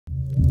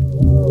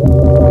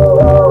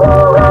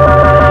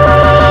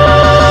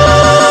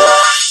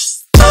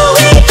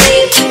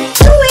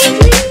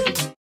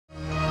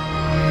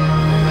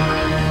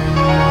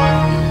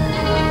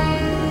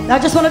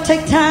to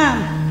take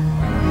time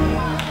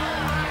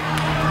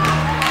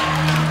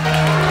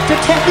to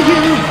tell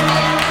you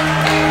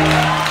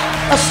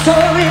a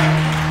story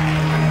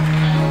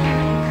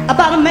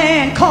about a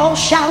man called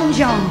Shouting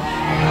John.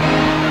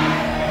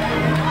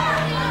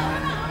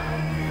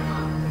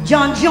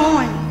 John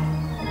joined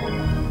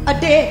a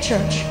dead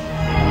church.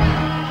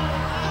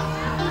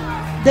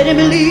 They didn't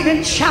believe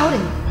in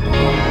shouting.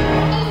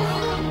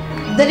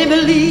 They didn't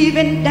believe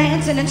in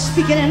dancing and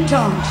speaking in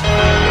tongues.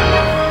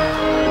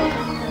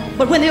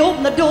 But when they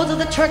opened the doors of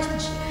the church,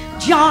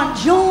 John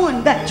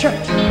joined that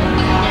church.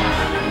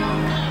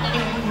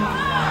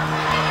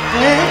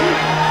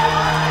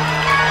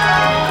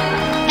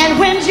 And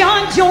when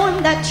John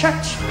joined that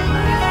church,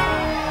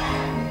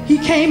 he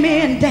came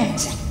in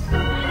dancing.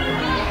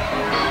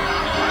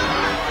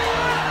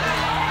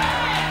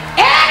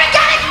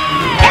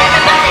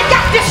 Everybody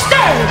got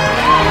disturbed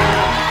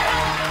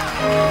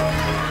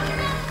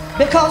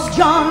because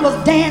John was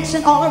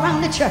dancing all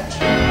around the church.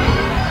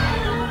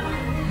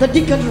 The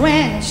deacons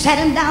ran, sat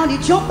him down, he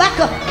jumped back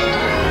up.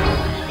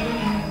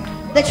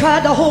 They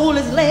tried to hold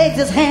his legs,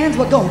 his hands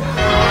were going.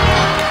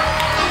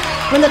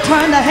 When they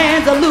turned the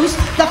hands are loose,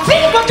 the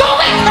feet were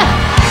going.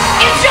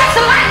 It's just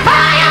like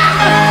fire.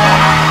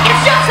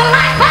 It's just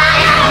like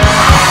fire.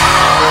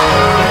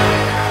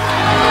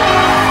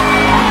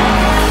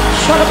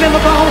 Shut up in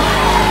the bone.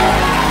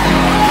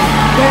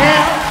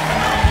 Well,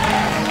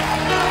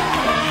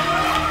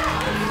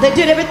 they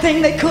did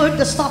everything they could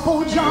to stop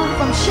old John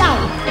from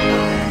shouting.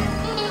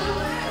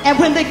 And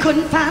when they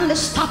couldn't finally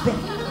stop him,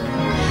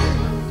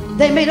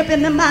 they made up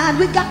in their mind,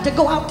 we got to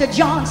go out to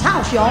John's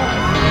house, y'all.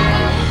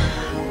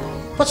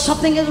 But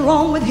something is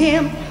wrong with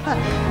him.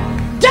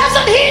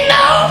 Doesn't he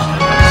know?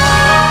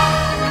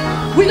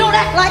 We don't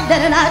act like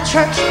that in our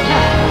church.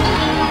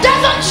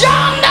 Doesn't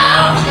John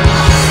know?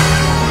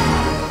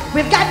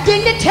 We've got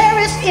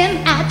dignitaries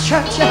in our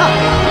church.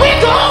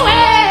 We're going.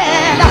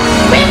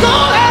 We're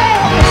going.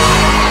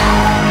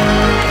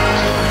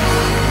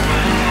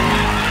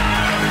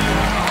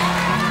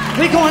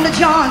 We're going to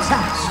John's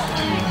house.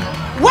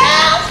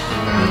 Well,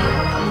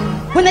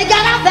 when they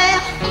got out there,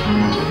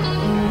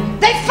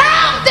 they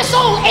found this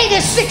old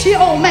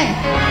 86-year-old man.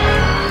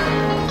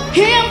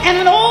 Him and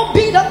an old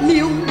beat-up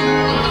mule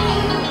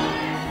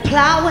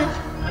plowing.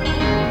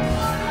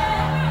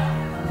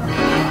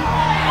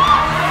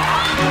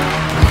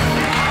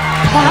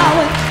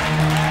 Plowing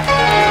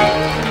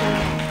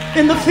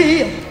in the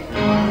field.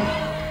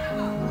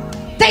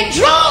 They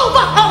drove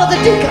up all of the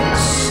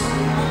deacons.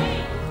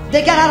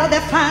 They got out of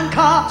their fine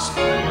cars.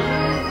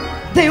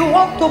 They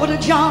walked over to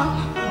John.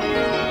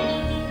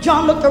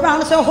 John looked around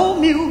and said, "Oh,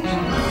 mule."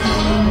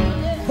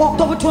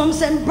 Walked over to him and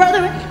said,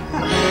 "Brethren,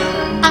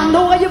 I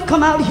know why you've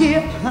come out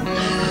here.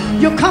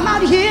 You've come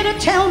out here to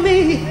tell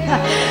me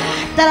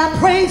that I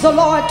praise the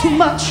Lord too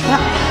much.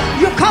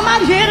 You've come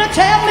out here to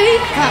tell me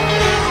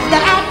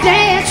that I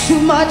dance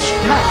too much."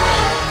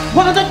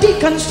 One of the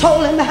deacons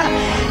told him,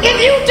 "If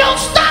you don't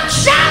stop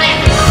shouting,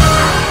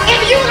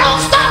 if you don't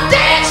stop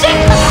dancing,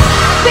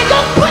 we're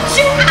going to put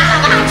you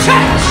out of our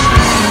church."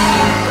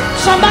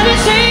 Somebody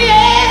say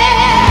yeah.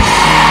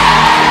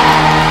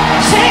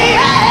 Say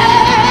yeah.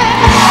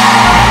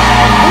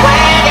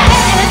 Wave your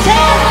hand and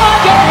tell them, oh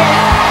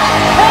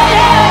yeah. Oh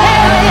yeah,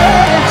 yeah.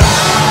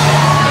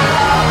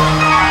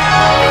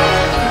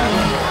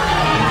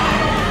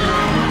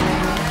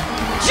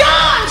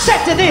 John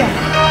said to them,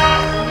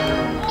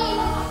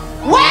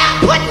 "Well,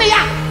 put me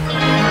out.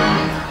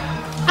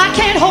 I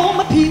can't hold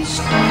my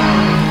peace.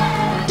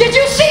 Did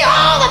you see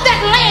all of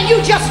that land you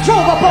just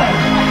drove up on?"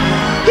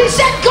 He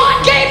said,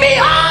 "God gave me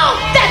all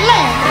that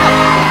land,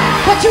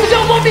 but you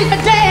don't want me to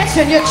dance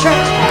in your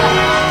church."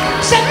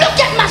 Said, "Look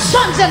at my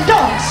sons and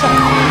daughters."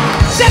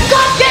 Said,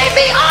 "God gave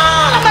me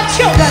all of my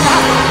children.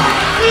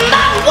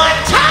 Not one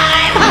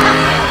time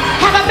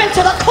have I been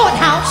to the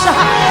courthouse.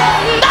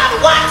 Not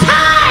one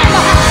time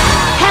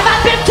have I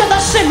been to the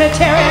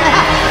cemetery.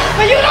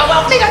 But you don't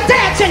want me to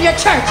dance in your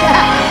church."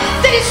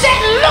 Then he said,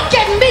 "Look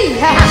at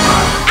me.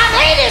 I'm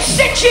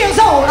 86 years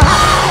old.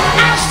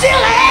 I'm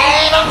still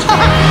able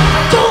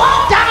to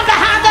walk down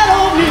behind that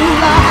old mule.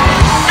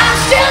 I'm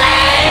still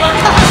able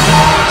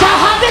to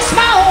harvest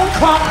my own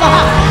crop.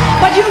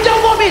 But you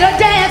don't want me to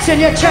dance in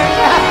your church.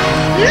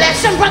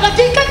 Listen, brother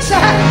deacons,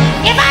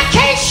 if I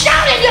can't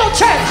shout in your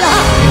church,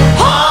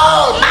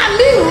 hold my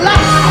mule.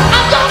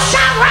 I'm going to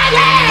shout right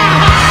here.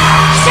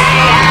 Say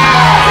yes.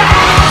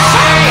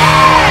 Say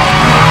yes.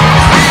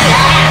 Say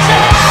yes.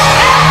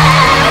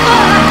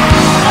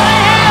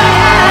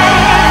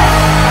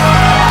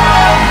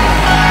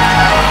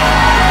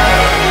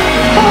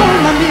 Hold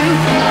my mule.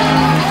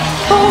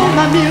 Hold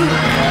my mule.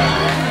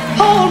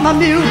 Hold my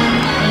mule.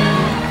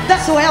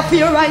 That's the way I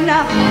feel right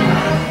now.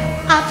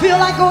 I feel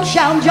like old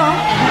Shouting John.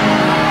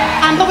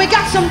 I know we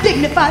got some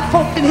dignified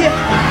folk in here,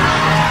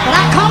 but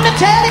I come to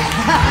tell you,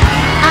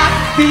 I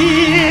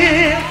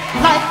feel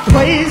like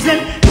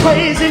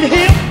praising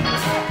him.